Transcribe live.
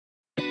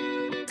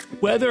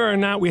Whether or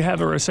not we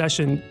have a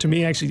recession, to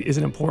me, actually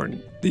isn't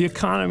important. The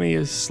economy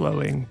is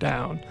slowing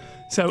down.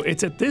 So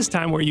it's at this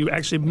time where you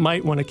actually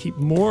might want to keep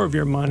more of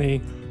your money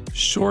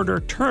shorter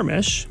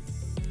termish,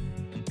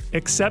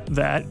 except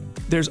that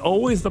there's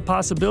always the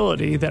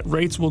possibility that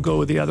rates will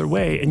go the other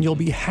way, and you'll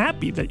be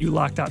happy that you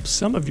locked up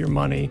some of your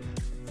money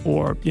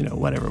for,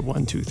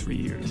 1, 2, 3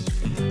 years.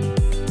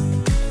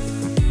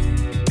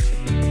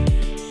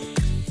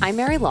 I'm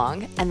Mary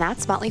Long, and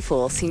that's Motley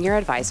Fool Senior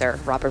Advisor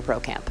Robert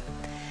Brokamp.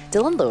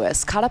 Dylan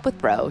Lewis caught up with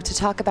Bro to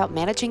talk about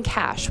managing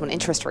cash when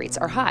interest rates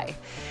are high.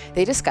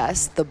 They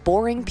discuss the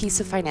boring piece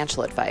of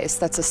financial advice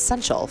that's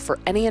essential for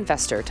any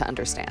investor to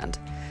understand,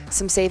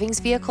 some savings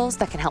vehicles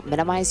that can help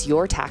minimize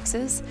your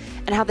taxes,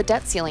 and how the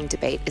debt ceiling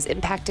debate is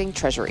impacting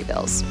Treasury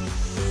bills.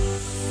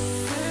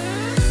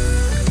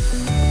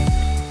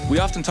 We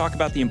often talk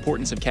about the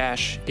importance of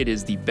cash. It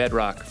is the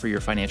bedrock for your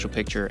financial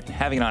picture, and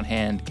having it on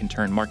hand can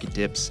turn market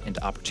dips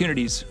into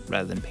opportunities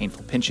rather than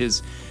painful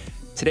pinches.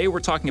 Today, we're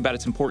talking about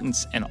its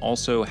importance and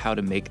also how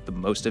to make the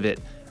most of it.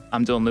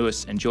 I'm Dylan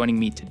Lewis, and joining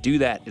me to do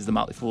that is the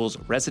Motley Fool's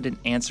resident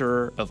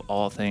answerer of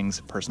all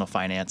things personal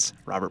finance,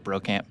 Robert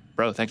Brokamp.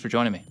 Bro, thanks for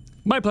joining me.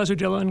 My pleasure,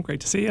 Dylan.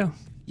 Great to see you.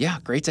 Yeah,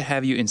 great to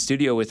have you in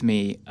studio with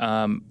me.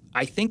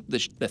 I think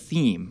the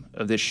theme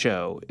of this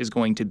show is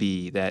going to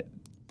be that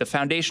the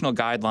foundational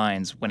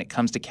guidelines when it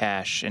comes to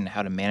cash and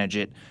how to manage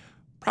it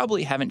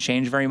probably haven't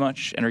changed very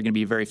much and are going to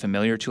be very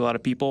familiar to a lot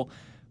of people.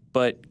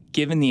 But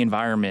given the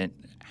environment,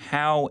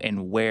 how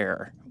and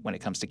where when it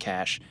comes to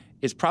cash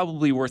is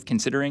probably worth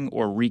considering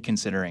or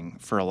reconsidering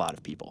for a lot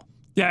of people.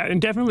 Yeah,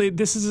 and definitely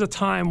this is a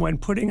time when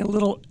putting a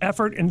little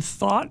effort and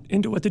thought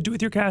into what to do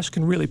with your cash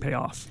can really pay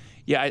off.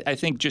 Yeah, I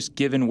think just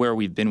given where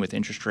we've been with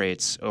interest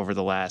rates over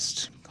the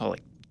last,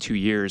 2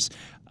 years,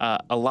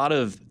 a lot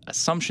of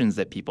assumptions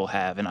that people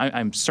have, and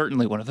I'm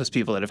certainly one of those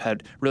people that have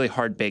had really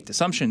hard-baked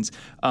assumptions,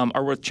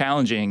 are worth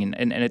challenging.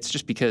 And it's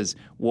just because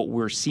what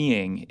we're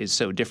seeing is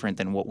so different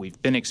than what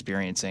we've been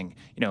experiencing.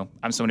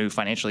 I'm someone who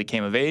financially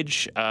came of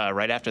age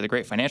right after the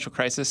Great Financial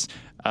Crisis.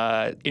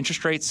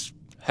 Interest rates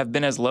have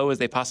been as low as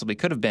they possibly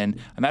could have been.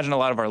 I imagine a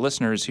lot of our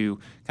listeners who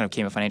kind of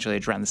came of financial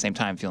age around the same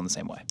time feeling the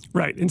same way.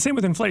 Right, and same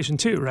with inflation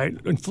too, right?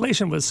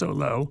 Inflation was so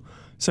low,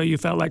 so you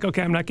felt like,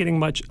 okay, I'm not getting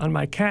much on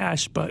my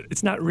cash, but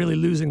it's not really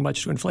losing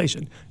much to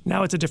inflation.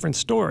 Now it's a different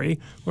story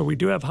where we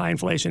do have high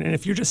inflation, and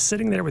if you're just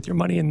sitting there with your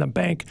money in the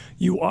bank,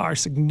 you are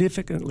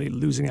significantly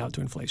losing out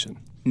to inflation.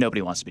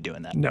 Nobody wants to be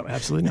doing that. No,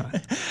 absolutely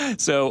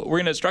not. So we're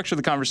going to structure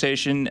the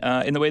conversation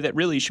in the way that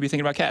really you should be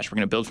thinking about cash. We're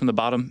going to build from the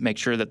bottom, make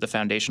sure that the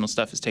foundational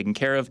stuff is taken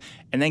care of,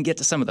 and then get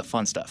to some of the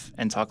fun stuff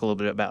and talk a little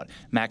bit about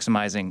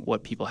maximizing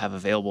what people have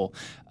available.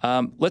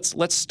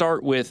 Let's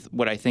start with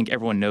what I think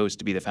everyone knows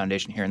to be the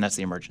foundation here, and that's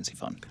the emergency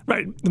fund.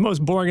 Right. The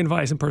most boring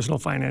advice in personal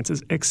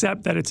finances,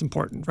 except that it's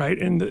important, right?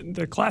 And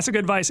the classic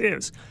advice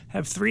is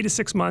have 3 to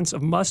 6 months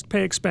of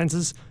must-pay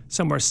expenses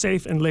somewhere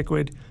safe and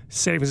liquid,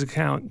 savings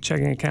account,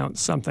 checking account,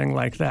 something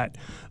like that.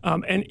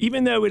 And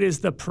even though it is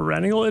the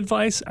perennial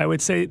advice, I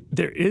would say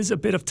there is a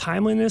bit of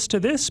timeliness to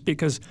this,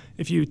 because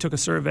if you took a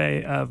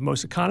survey of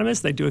most economists,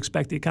 they do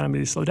expect the economy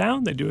to slow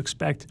down. They do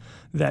expect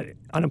that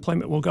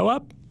unemployment will go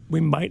up. We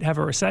might have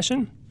a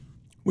recession,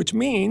 which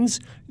means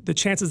the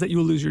chances that you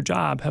will lose your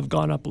job have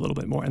gone up a little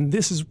bit more. And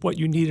this is what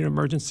you need an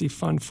emergency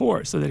fund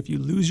for, so that if you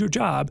lose your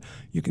job,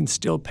 you can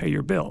still pay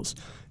your bills.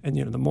 And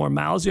the more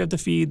mouths you have to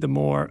feed, the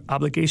more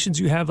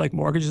obligations you have, like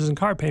mortgages and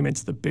car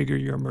payments, the bigger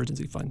your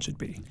emergency fund should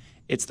be.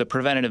 It's the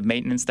preventative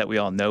maintenance that we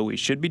all know we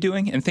should be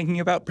doing and thinking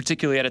about,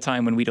 particularly at a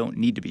time when we don't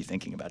need to be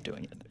thinking about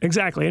doing it.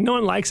 Exactly. And no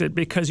one likes it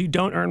because you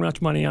don't earn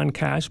much money on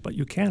cash, but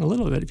you can a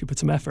little bit if you put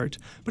some effort.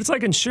 But it's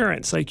like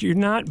insurance. Like, you're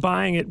not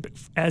buying it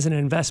as an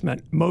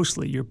investment.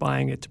 Mostly you're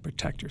buying it to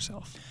protect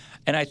yourself.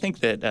 And I think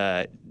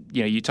that,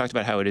 you talked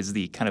about how it is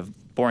the kind of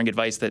boring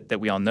advice that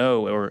we all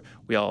know, or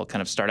we all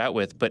kind of start out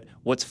with. But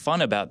what's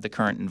fun about the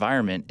current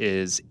environment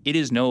is it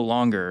is no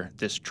longer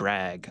this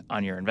drag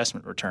on your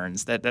investment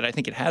returns that I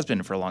think it has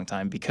been for a long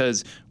time,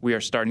 because we are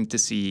starting to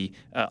see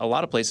a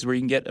lot of places where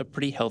you can get a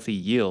pretty healthy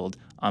yield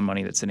on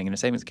money that's sitting in a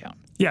savings account.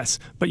 Yes,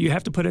 but you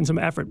have to put in some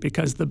effort,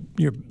 because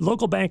your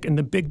local bank and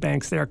the big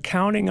banks, they are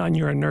counting on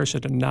your inertia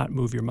to not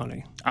move your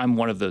money. I'm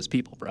one of those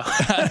people, bro.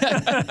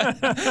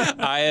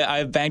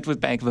 I've banked with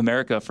Bank of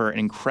America for an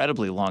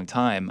incredibly long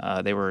time.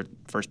 They were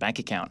first bank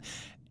account.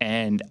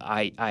 And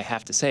I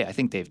have to say, I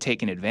think they've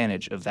taken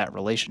advantage of that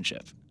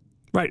relationship.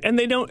 Right, and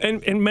they don't.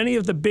 And many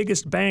of the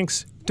biggest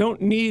banks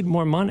don't need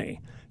more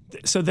money,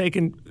 so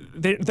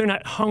they're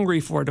not hungry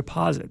for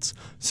deposits.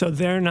 So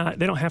they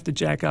don't have to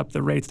jack up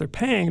the rates they're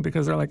paying,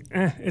 because they're like,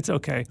 it's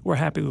okay. We're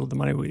happy with the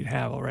money we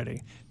have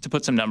already. To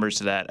put some numbers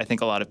to that, I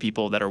think a lot of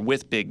people that are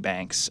with big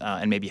banks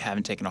and maybe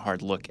haven't taken a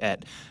hard look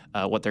at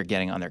what they're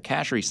getting on their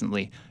cash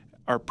recently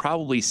are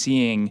probably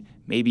seeing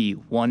maybe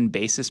 1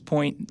 basis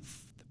point,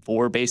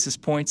 4 basis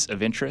points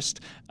of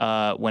interest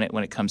when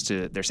it comes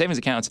to their savings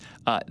accounts.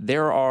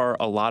 There are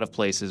a lot of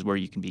places where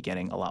you can be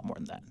getting a lot more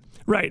than that.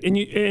 Right,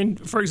 and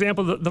for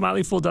example, the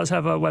Motley Fool does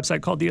have a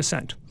website called The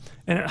Ascent,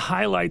 and it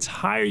highlights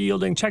higher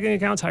yielding checking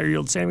accounts, higher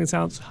yield savings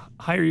accounts,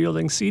 higher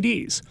yielding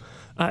CDs.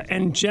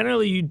 And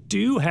generally, you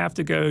do have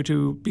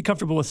to be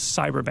comfortable with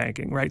cyber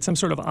banking, right? Some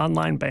sort of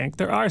online bank.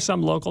 There are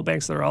some local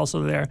banks that are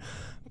also there.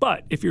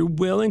 But if you're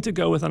willing to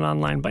go with an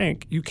online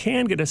bank, you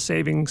can get a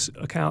savings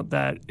account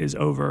that is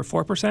over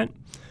 4%.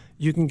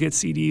 You can get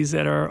CDs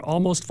that are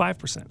almost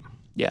 5%.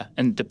 Yeah,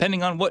 and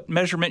depending on what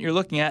measurement you're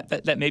looking at,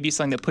 that may be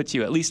something that puts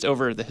you at least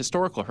over the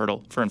historical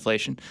hurdle for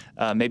inflation.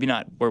 Maybe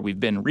not where we've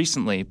been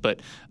recently,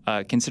 but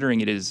considering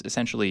it is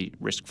essentially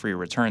risk-free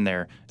return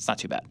there, it's not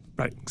too bad.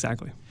 Right,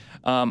 exactly.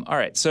 All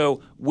right,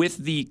 so with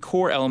the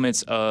core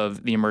elements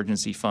of the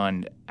emergency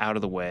fund out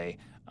of the way,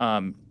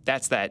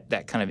 that's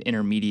that kind of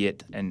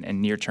intermediate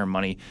and near-term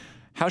money.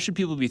 How should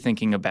people be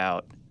thinking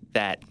about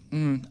that?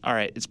 All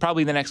right, it's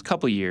probably the next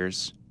couple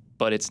years,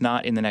 but it's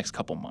not in the next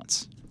couple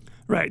months.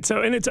 Right.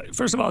 So, and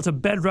first of all, it's a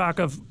bedrock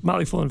of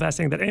Motley Fool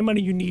investing that any money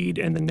you need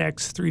in the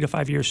next 3 to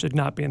 5 years should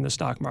not be in the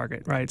stock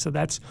market, right? So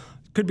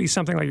could be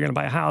something like you're going to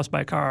buy a house,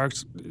 buy a car,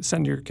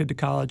 send your kid to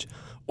college,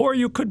 or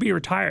you could be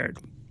retired.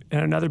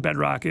 And another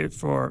bedrock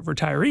for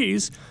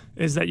retirees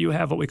is that you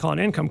have what we call an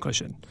income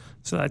cushion.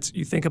 So that's,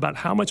 you think about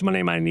how much money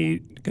am I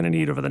going to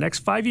need over the next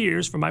 5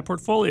 years for my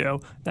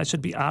portfolio. That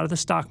should be out of the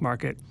stock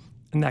market,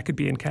 and that could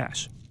be in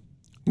cash.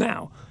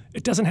 Now,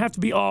 it doesn't have to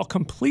be all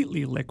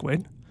completely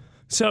liquid.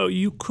 So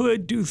you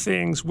could do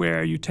things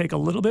where you take a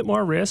little bit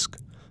more risk,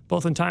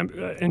 both in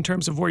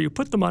terms of where you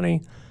put the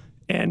money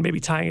and maybe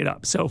tying it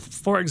up. So,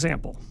 for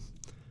example,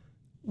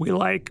 we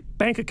like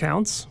bank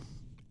accounts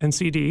and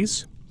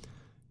CDs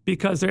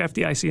because they're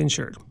FDIC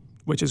insured,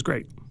 which is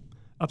great,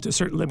 up to a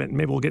certain limit.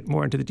 Maybe we'll get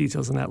more into the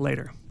details on that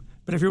later.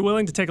 But if you're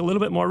willing to take a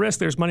little bit more risk,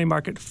 there's money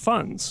market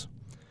funds.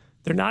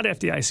 They're not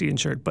FDIC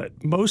insured,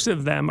 but most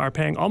of them are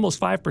paying almost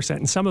 5%,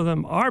 and some of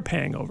them are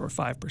paying over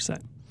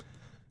 5%.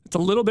 It's a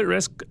little bit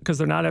risk because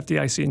they're not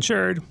FDIC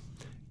insured.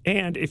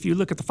 And if you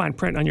look at the fine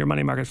print on your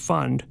money market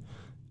fund,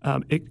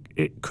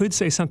 it could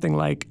say something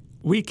like,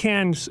 we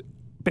can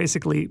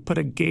basically put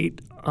a gate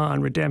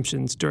on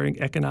redemptions during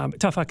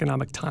tough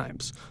economic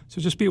times. So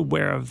just be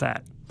aware of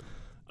that.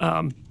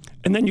 And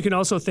then you can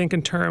also think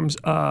in terms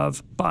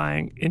of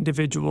buying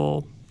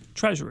individual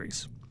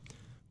treasuries.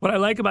 What I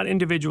like about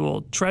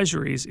individual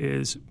treasuries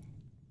is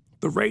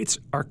the rates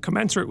are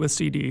commensurate with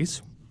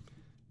CDs.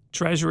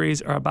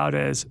 Treasuries are about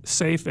as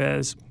safe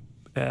as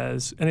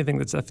anything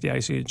that's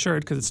FDIC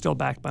insured because it's still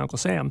backed by Uncle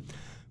Sam,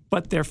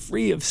 but they're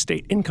free of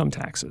state income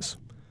taxes.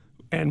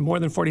 And more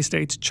than 40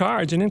 states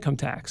charge an income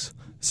tax.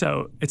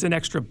 So it's an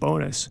extra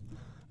bonus.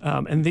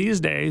 And these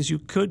days you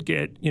could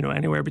get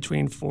anywhere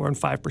between 4 and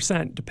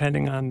 5%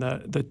 depending on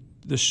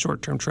the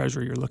short-term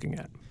treasury you're looking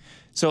at.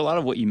 So a lot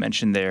of what you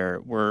mentioned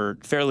there were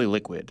fairly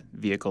liquid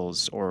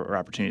vehicles or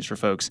opportunities for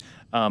folks.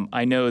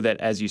 I know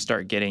that as you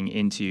start getting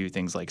into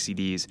things like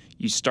CDs,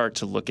 you start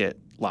to look at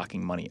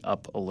locking money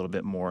up a little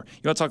bit more.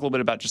 You want to talk a little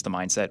bit about just the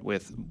mindset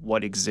with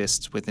what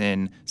exists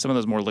within some of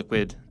those more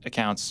liquid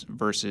accounts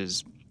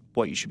versus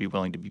what you should be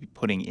willing to be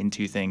putting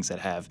into things that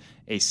have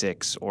a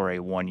 6 or a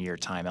 1 year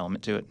time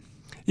element to it?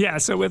 Yeah,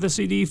 so with a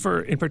CD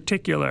in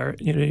particular,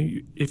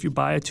 if you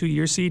buy a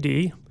 2-year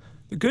CD,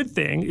 the good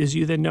thing is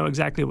you then know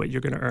exactly what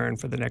you're going to earn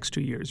for the next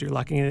 2 years. You're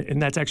locking in,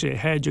 and that's actually a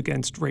hedge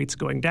against rates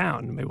going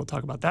down. Maybe we'll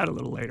talk about that a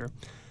little later.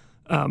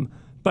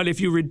 But if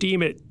you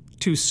redeem it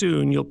too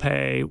soon, you'll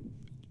pay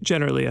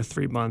generally a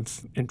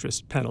 3-month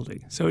interest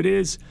penalty. So it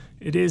is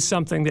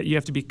something that you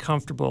have to be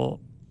comfortable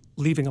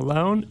leaving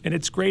alone. And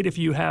it's great if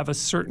you have a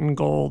certain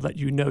goal that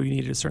you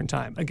need at a certain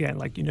time. Again,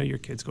 like your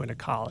kid's going to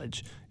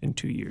college in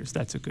 2 years.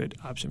 That's a good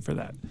option for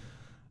that.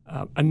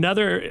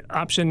 Another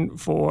option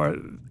for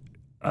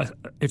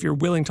if you're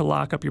willing to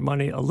lock up your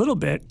money a little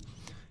bit,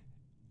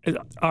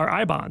 are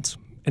I-bonds.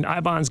 And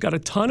I-bonds got a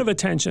ton of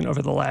attention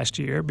over the last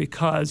year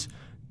because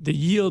the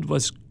yield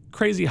was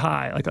crazy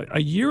high. Like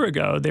a year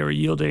ago, they were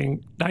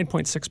yielding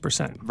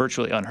 9.6%.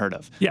 Virtually unheard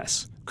of.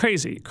 Yes,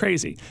 crazy.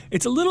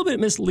 It's a little bit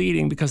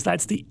misleading because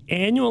that's the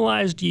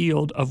annualized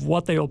yield of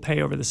what they will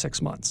pay over the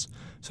 6 months.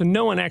 So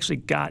no one actually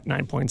got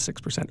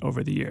 9.6%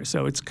 over the year.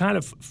 So it's kind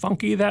of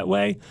funky that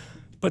way,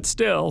 but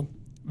still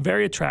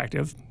very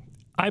attractive.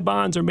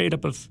 I-bonds are made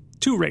up of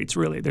 2 rates,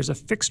 really. There's a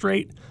fixed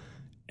rate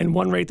and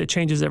one rate that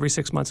changes every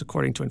 6 months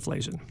according to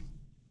inflation.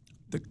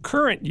 The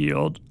current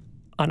yield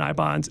on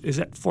I-bonds is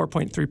at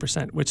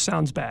 4.3%, which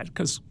sounds bad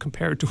because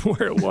compared to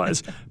where it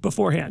was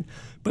beforehand.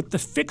 But the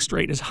fixed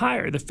rate is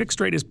higher. The fixed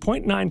rate is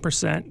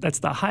 0.9%. That's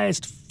the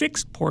highest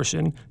fixed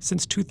portion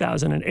since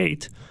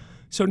 2008.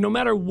 So no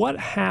matter what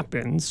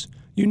happens,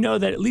 you know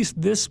that at least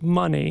this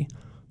money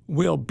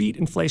will beat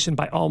inflation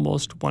by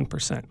almost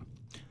 1%.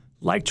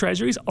 Like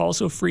treasuries,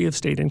 also free of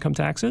state income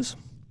taxes.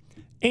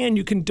 And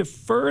you can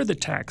defer the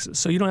taxes,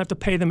 so you don't have to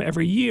pay them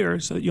every year,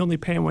 so that you only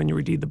pay them when you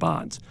redeem the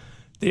bonds.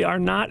 They are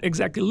not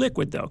exactly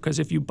liquid, though, because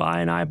if you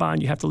buy an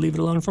I-bond, you have to leave it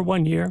alone for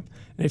 1 year.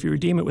 And if you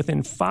redeem it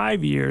within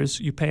 5 years,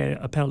 you pay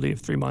a penalty of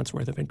 3 months'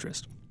 worth of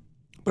interest.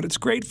 But it's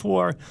great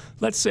for,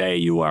 let's say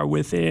you are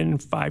within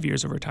 5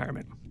 years of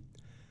retirement.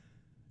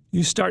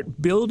 You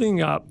start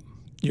building up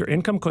your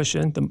income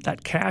cushion,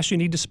 that cash you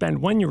need to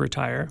spend when you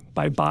retire,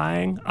 by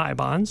buying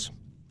I-bonds.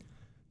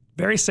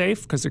 Very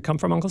safe because they come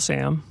from Uncle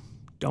Sam.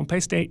 Don't pay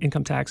state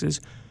income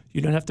taxes.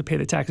 You don't have to pay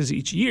the taxes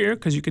each year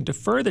because you can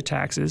defer the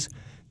taxes.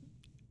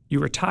 You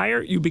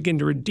retire, you begin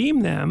to redeem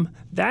them.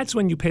 That's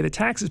when you pay the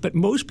taxes. But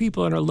most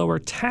people are on a lower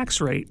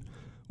tax rate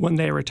when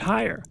they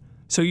retire.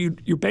 So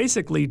you're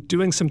basically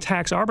doing some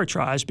tax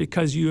arbitrage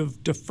because you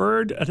have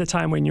deferred at a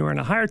time when you were in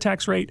a higher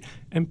tax rate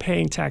and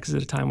paying taxes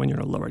at a time when you're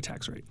in a lower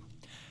tax rate.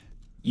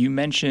 You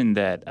mentioned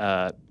that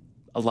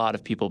a lot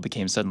of people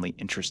became suddenly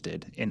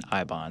interested in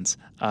I-bonds.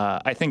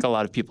 I think a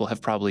lot of people have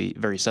probably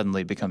very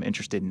suddenly become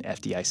interested in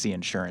FDIC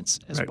insurance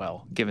as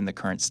well, given the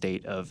current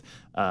state of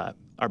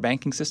our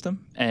banking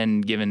system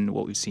and given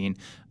what we've seen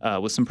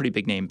with some pretty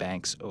big name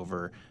banks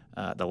over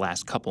the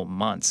last couple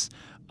months.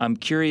 I'm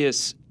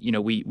curious,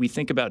 we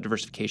think about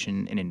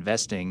diversification in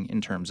investing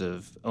in terms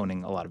of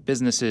owning a lot of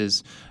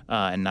businesses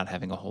and not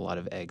having a whole lot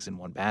of eggs in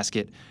one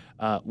basket.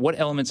 What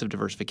elements of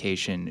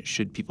diversification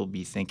should people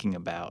be thinking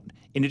about,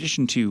 in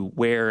addition to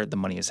where the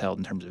money is held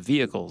in terms of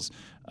vehicles,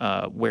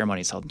 where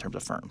money is held in terms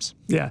of firms?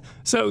 Yeah.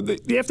 So the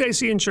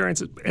FDIC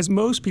insurance, as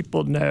most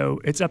people know,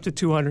 it's up to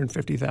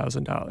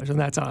 $250,000, and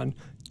that's on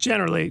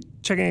generally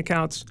checking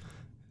accounts,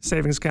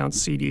 savings accounts,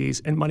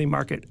 CDs, and money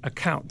market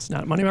accounts.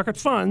 Not money market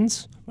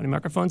funds. Money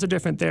market funds are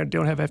different. They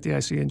don't have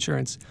FDIC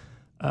insurance.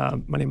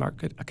 Money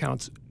market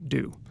accounts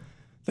do.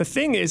 The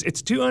thing is,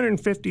 it's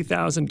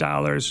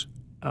 $250,000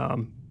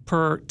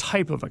 per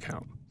type of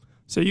account.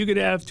 So you could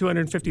have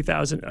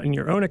 $250,000 in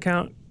your own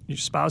account. Your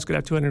spouse could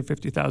have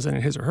 $250,000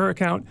 in his or her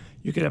account.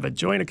 You could have a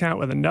joint account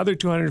with another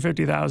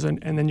 $250,000,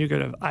 and then you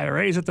could have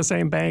IRAs at the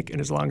same bank.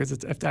 And as long as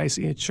it's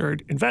FDIC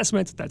insured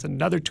investments, that's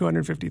another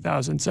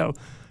 $250,000. So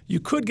you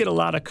could get a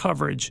lot of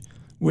coverage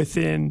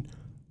within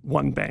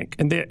one bank.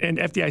 And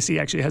FDIC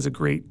actually has a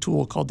great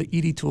tool called the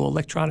ED tool,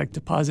 Electronic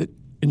Deposit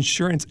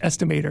Insurance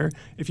Estimator,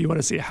 if you want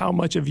to see how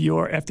much of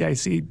your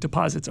FDIC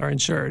deposits are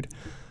insured.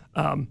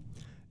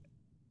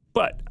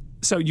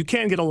 So you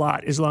can get a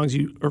lot as long as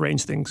you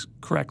arrange things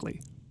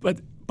correctly.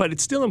 But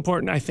it's still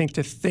important, I think,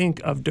 to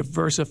think of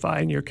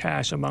diversifying your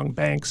cash among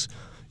banks.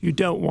 You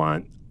don't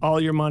want all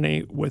your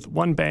money with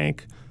one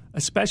bank,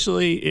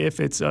 especially if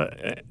it's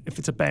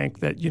a bank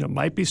that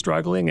might be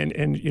struggling.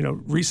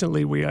 And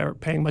recently we are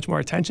paying much more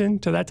attention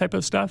to that type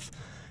of stuff.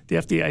 The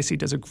FDIC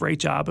does a great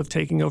job of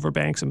taking over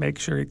banks and make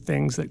sure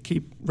things that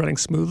keep running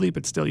smoothly,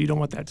 but still you don't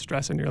want that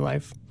stress in your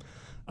life.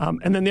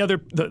 And then the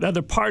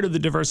other part of the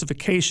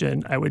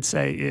diversification, I would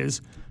say,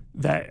 is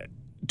that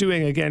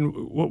doing, again,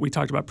 what we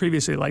talked about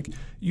previously, like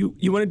you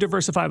want to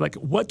diversify, like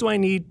what do I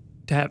need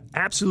to have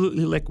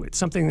absolutely liquid,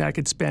 something that I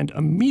could spend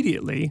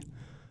immediately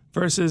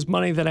versus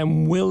money that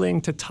I'm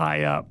willing to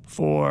tie up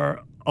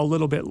for a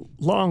little bit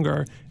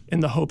longer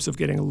in the hopes of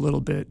getting a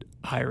little bit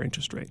higher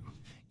interest rate.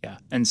 Yeah,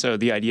 and so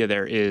the idea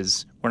there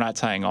is we're not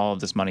tying all of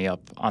this money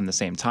up on the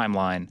same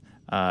timeline.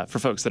 For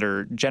folks that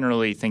are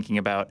generally thinking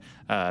about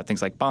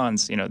things like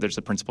bonds, there's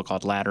a principle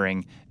called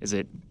laddering. Is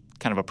it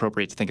kind of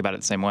appropriate to think about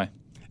it the same way?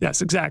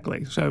 Yes,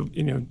 exactly. So,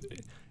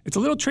 it's a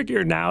little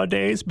trickier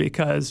nowadays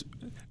because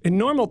in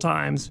normal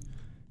times,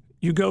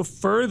 you go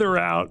further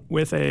out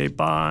with a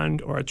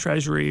bond or a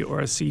treasury or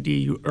a CD,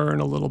 you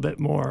earn a little bit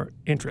more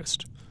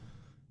interest.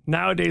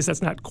 Nowadays,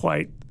 that's not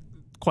quite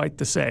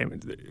the same.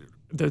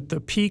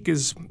 The peak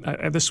is,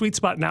 the sweet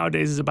spot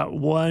nowadays is about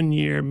 1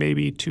 year,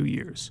 maybe 2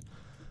 years.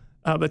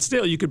 But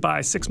still, you could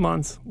buy 6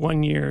 month,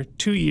 1 year,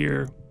 2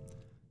 year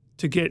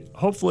to get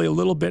hopefully a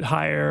little bit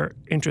higher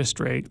interest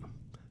rate.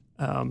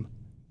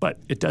 But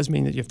it does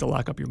mean that you have to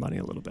lock up your money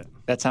a little bit.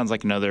 That sounds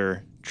like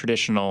another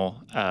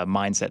traditional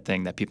mindset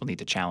thing that people need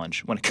to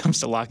challenge when it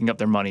comes to locking up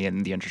their money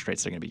and the interest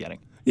rates they're going to be getting.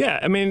 Yeah,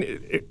 I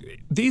mean,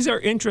 these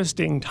are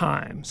interesting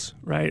times,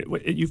 right?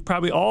 You've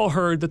probably all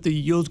heard that the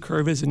yield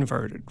curve is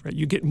inverted, right?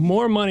 You get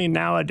more money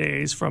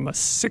nowadays from a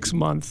 6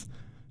 month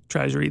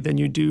treasury than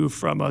you do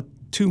from a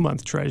 2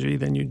 month treasury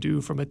than you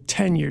do from a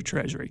 10-year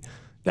treasury.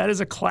 That is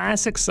a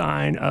classic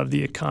sign of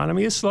the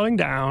economy is slowing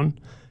down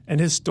and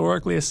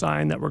historically a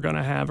sign that we're going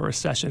to have a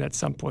recession at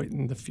some point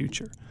in the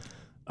future.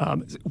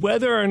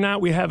 Whether or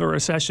not we have a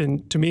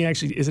recession, to me,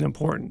 actually isn't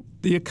important.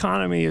 The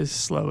economy is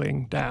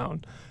slowing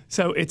down.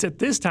 So it's at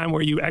this time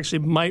where you actually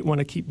might want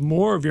to keep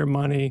more of your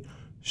money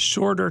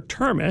shorter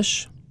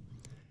termish,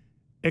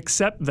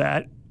 except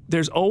that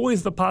there's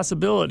always the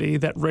possibility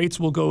that rates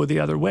will go the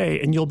other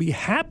way, and you'll be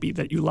happy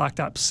that you locked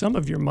up some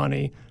of your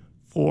money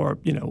for,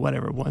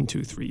 1,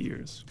 2, 3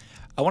 years.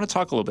 I want to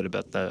talk a little bit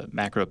about the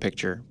macro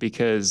picture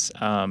because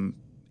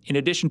in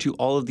addition to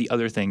all of the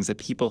other things that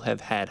people have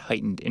had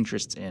heightened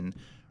interests in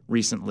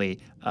recently,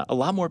 a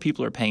lot more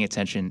people are paying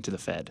attention to the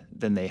Fed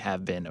than they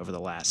have been over the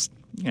last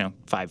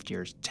 5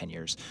 years, 10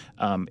 years.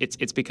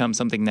 It's become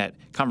something that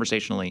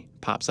conversationally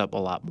pops up a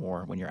lot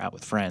more when you're out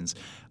with friends.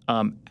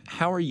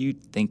 How are you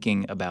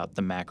thinking about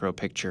the macro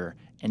picture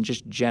and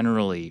just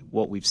generally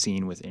what we've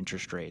seen with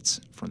interest rates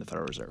from the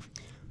Federal Reserve?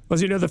 Well,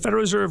 as you know, the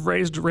Federal Reserve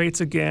raised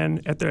rates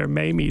again at their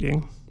May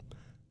meeting,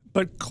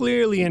 but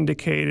clearly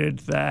indicated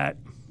that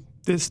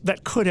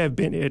that could have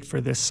been it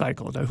for this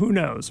cycle. Now, who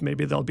knows?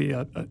 Maybe there'll be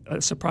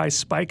a surprise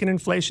spike in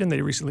inflation.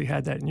 They recently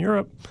had that in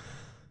Europe.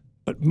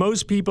 But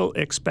most people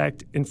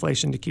expect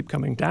inflation to keep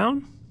coming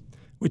down,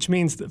 which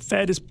means the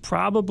Fed is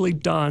probably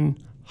done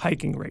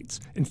hiking rates.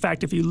 In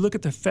fact, if you look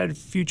at the Fed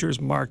futures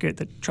market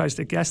that tries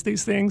to guess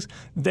these things,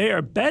 they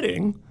are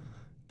betting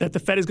that the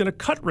Fed is going to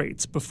cut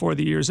rates before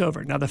the year's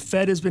over. Now, the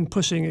Fed has been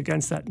pushing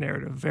against that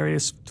narrative.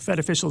 Various Fed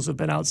officials have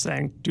been out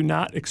saying, do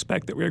not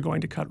expect that we're going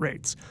to cut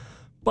rates.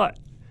 But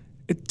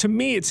to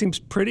me, it seems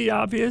pretty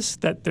obvious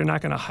that they're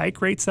not going to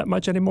hike rates that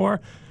much anymore,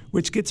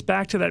 which gets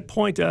back to that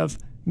point of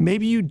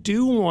maybe you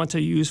do want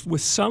to use,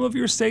 with some of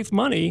your safe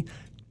money,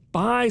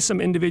 buy some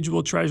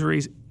individual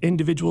treasuries,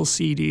 individual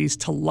CDs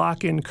to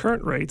lock in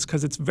current rates,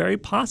 because it's very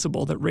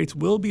possible that rates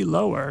will be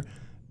lower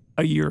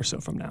a year or so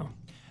from now.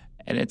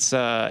 And it's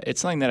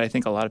something that I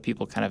think a lot of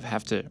people kind of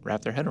have to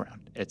wrap their head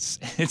around. It's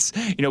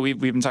we've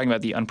been talking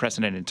about the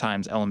unprecedented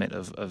times element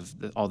of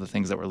all the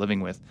things that we're living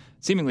with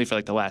seemingly for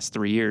like the last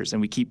 3 years,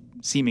 and we keep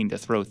seeming to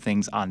throw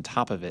things on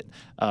top of it,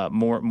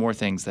 more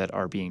things that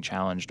are being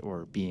challenged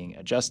or being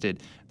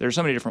adjusted. There are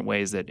so many different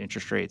ways that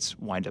interest rates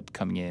wind up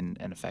coming in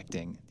and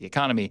affecting the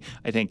economy.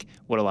 I think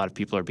what a lot of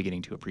people are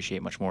beginning to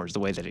appreciate much more is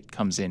the way that it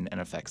comes in and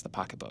affects the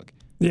pocketbook.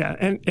 Yeah,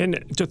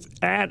 and to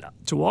add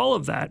to all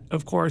of that,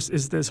 of course,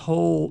 is this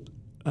whole,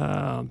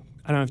 I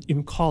don't know if you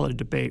can call it a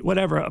debate,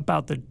 whatever,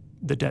 about the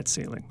debt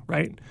ceiling,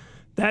 right?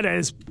 That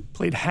has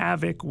played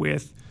havoc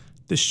with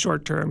the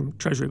short-term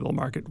Treasury bill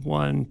market,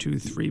 1, 2,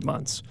 3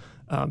 months.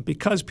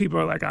 Because people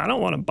are like, I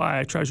don't want to buy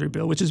a Treasury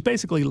bill, which is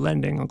basically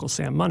lending Uncle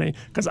Sam money,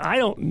 because I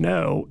don't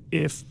know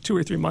if 2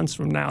 or 3 months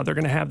from now they're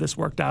going to have this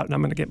worked out and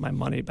I'm going to get my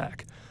money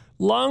back.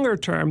 Longer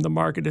term, the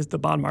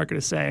bond market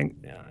is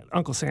saying,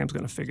 Uncle Sam's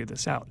going to figure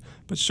this out.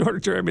 But shorter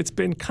term, it's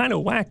been kind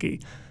of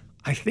wacky.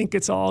 I think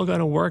it's all going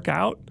to work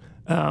out.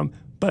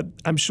 But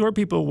I'm sure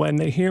people, when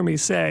they hear me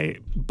say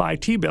buy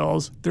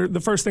T-bills, the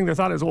first thing they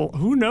thought is, well,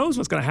 who knows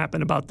what's going to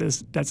happen about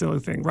this debt ceiling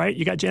thing, right?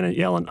 You got Janet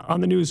Yellen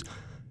on the news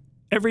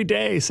every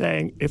day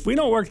saying, if we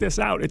don't work this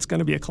out, it's going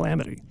to be a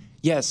calamity.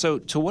 Yeah, so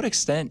to what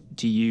extent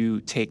do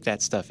you take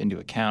that stuff into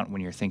account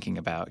when you're thinking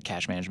about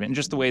cash management and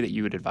just the way that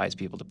you would advise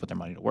people to put their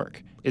money to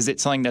work? Is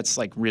it something that's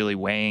like really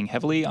weighing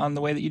heavily on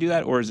the way that you do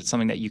that, or is it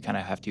something that you kind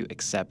of have to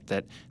accept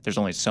that there's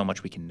only so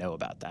much we can know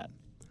about that?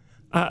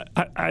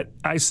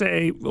 I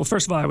say, well,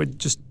 first of all, I would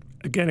just,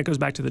 again, it goes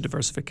back to the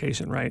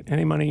diversification, right?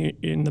 Any money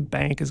in the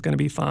bank is going to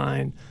be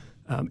fine.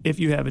 If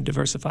you have a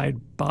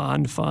diversified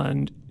bond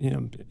fund,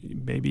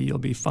 maybe you'll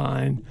be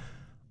fine.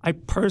 I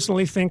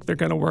personally think they're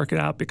going to work it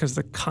out because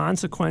the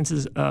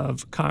consequences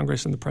of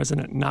Congress and the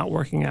president not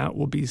working out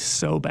will be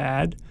so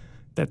bad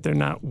that they're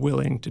not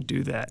willing to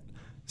do that.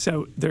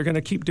 So they're going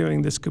to keep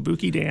doing this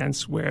kabuki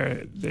dance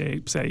where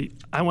they say,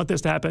 I want this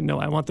to happen. No,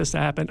 I want this to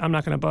happen. I'm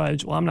not going to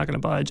budge. Well, I'm not going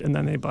to budge. And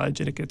then they budge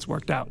and it gets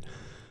worked out.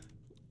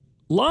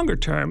 Longer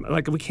term,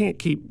 we can't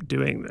keep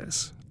doing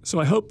this. So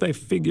I hope they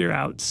figure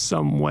out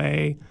some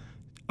way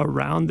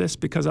around this,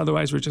 because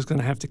otherwise we're just going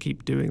to have to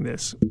keep doing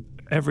this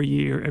every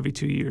year, every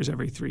 2 years,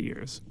 every 3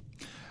 years.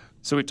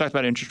 So we've talked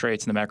about interest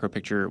rates in the macro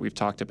picture. We've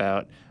talked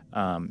about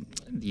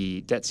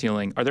the debt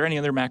ceiling. Are there any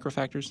other macro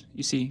factors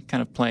you see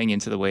kind of playing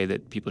into the way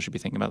that people should be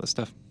thinking about this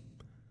stuff?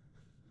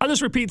 I'll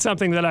just repeat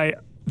something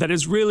that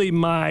is really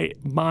my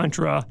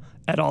mantra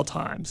at all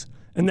times,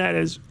 and that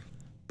is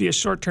be a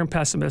short-term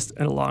pessimist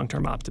and a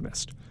long-term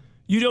optimist.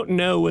 You don't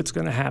know what's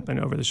going to happen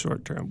over the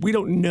short term. We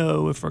don't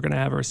know if we're going to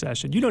have a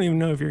recession. You don't even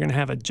know if you're going to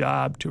have a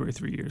job 2 or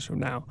 3 years from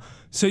now.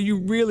 So you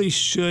really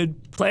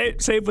should play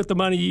it safe with the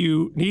money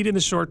you need in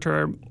the short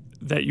term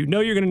that you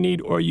know you're going to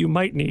need or you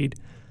might need,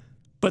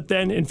 but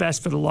then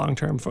invest for the long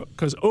term,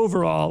 because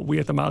overall, we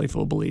at the Motley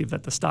Fool believe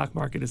that the stock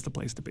market is the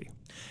place to be.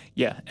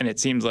 Yeah, and it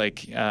seems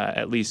like,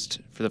 at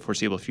least for the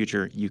foreseeable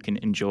future, you can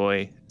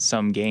enjoy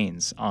some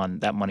gains on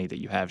that money that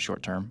you have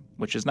short term,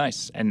 which is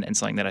nice, and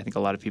something that I think a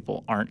lot of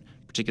people aren't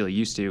particularly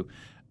used to.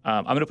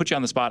 I'm going to put you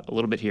on the spot a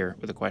little bit here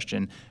with a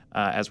question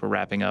as we're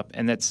wrapping up,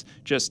 and that's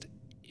just,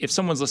 if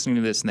someone's listening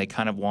to this and they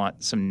kind of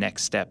want some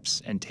next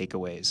steps and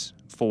takeaways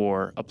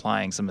for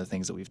applying some of the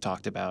things that we've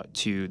talked about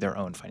to their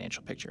own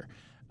financial picture.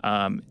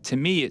 To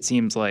me, it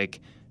seems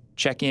like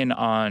check in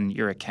on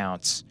your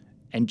accounts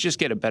and just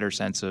get a better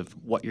sense of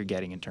what you're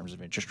getting in terms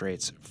of interest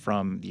rates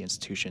from the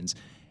institutions.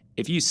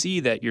 If you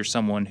see that you're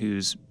someone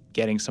who's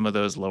getting some of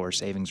those lower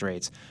savings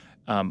rates,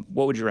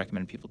 what would you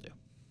recommend people do?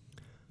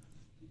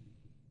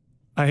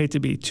 I hate to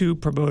be too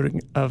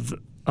promoting of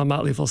a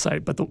Motley Fool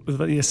site, but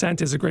the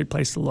Ascent is a great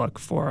place to look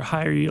for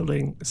higher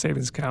yielding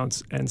savings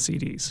accounts and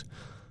CDs.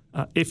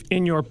 If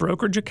in your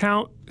brokerage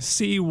account,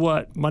 see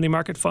what money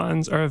market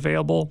funds are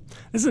available.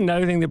 This is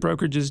another thing that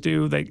brokerages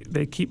do.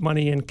 They keep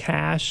money in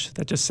cash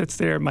that just sits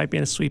there. It might be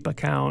in a sweep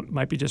account,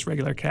 might be just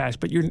regular cash,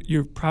 but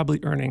you're probably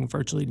earning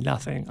virtually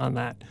nothing on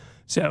that.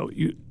 So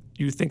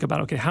you think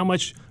about, okay, how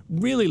much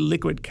really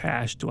liquid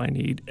cash do I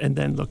need? And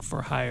then look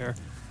for higher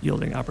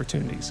yielding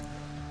opportunities.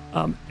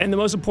 And the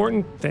most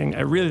important thing,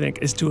 I really think,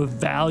 is to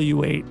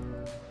evaluate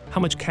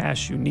how much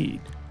cash you need.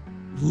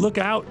 Look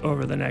out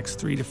over the next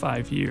 3 to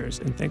 5 years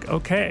and think,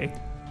 okay,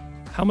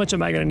 how much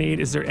am I going to need?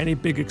 Is there any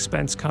big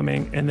expense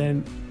coming? And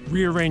then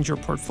rearrange your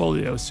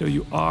portfolio so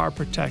you are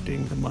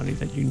protecting the money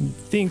that you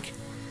think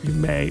you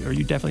may, or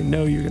you definitely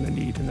know you're going to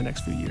need in the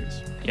next few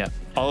years. Yeah,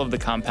 all of the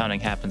compounding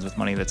happens with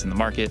money that's in the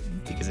market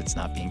because it's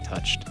not being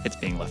touched. It's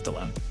being left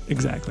alone.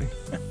 Exactly.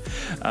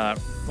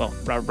 Well,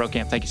 Robert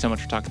Brokamp, thank you so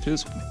much for talking through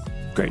this with me.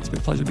 Great. It's been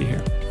a pleasure to be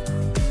here.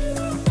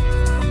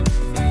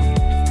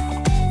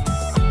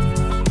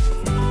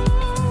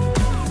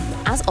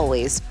 As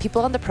always,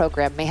 people on the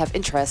program may have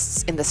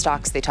interests in the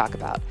stocks they talk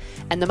about,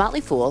 and The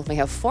Motley Fool may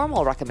have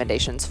formal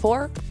recommendations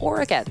for or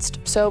against,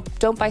 so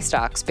don't buy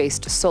stocks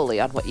based solely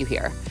on what you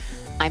hear.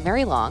 I'm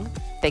Mary Long.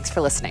 Thanks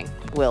for listening.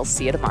 We'll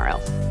see you tomorrow.